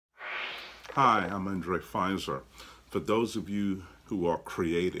Hi, I'm Fizer. For those of you who are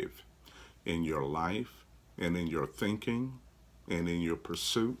creative in your life and in your thinking and in your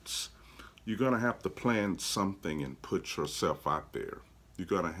pursuits, you're going to have to plan something and put yourself out there. You're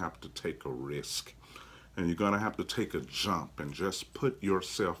going to have to take a risk and you're going to have to take a jump and just put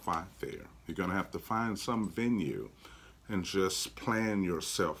yourself out there. You're going to have to find some venue and just plan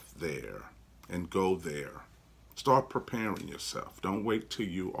yourself there and go there. Start preparing yourself. Don't wait till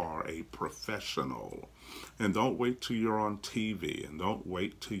you are a professional. And don't wait till you're on TV. And don't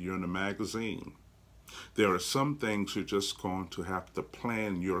wait till you're in a magazine. There are some things you're just going to have to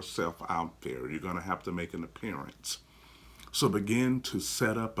plan yourself out there. You're going to have to make an appearance. So begin to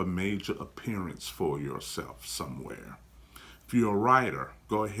set up a major appearance for yourself somewhere. If you're a writer,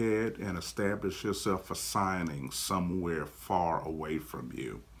 go ahead and establish yourself a signing somewhere far away from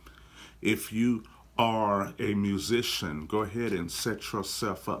you. If you are a musician, go ahead and set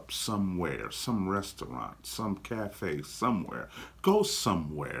yourself up somewhere, some restaurant, some cafe, somewhere. Go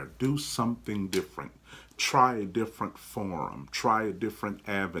somewhere, do something different. Try a different forum, try a different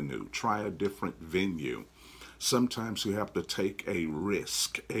avenue, try a different venue. Sometimes you have to take a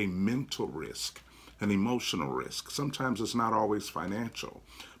risk, a mental risk, an emotional risk. Sometimes it's not always financial,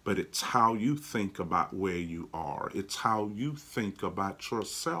 but it's how you think about where you are. It's how you think about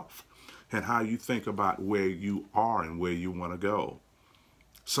yourself and how you think about where you are and where you want to go.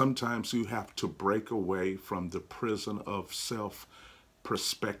 Sometimes you have to break away from the prison of self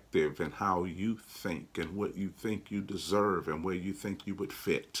perspective and how you think and what you think you deserve and where you think you would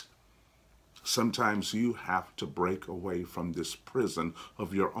fit. Sometimes you have to break away from this prison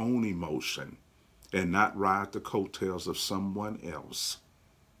of your own emotion and not ride the coattails of someone else.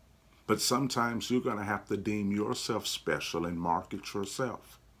 But sometimes you're going to have to deem yourself special and market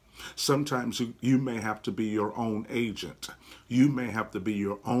yourself. Sometimes you may have to be your own agent. You may have to be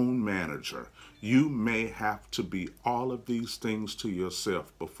your own manager. You may have to be all of these things to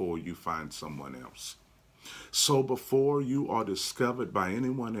yourself before you find someone else. So before you are discovered by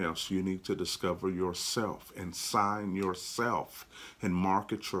anyone else, you need to discover yourself and sign yourself and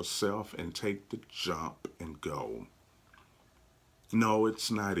market yourself and take the jump and go. No, it's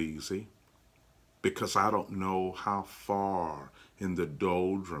not easy, because I don't know how far in the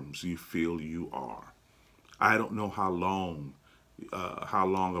doldrums you feel you are. I don't know how long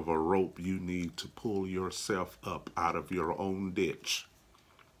of a rope you need to pull yourself up out of your own ditch.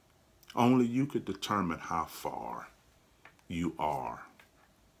 Only you could determine how far you are.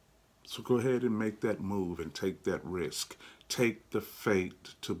 So go ahead and make that move and take that risk. Take the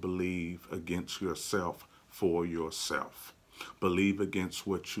faith to believe against yourself for yourself. Believe against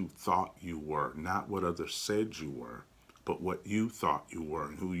what you thought you were, not what others said you were, but what you thought you were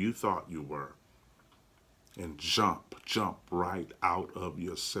and who you thought you were. And jump right out of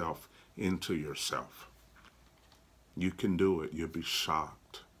yourself into yourself. You can do it. You'll be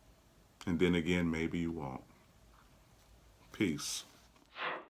shocked. And then again, maybe you won't. Peace.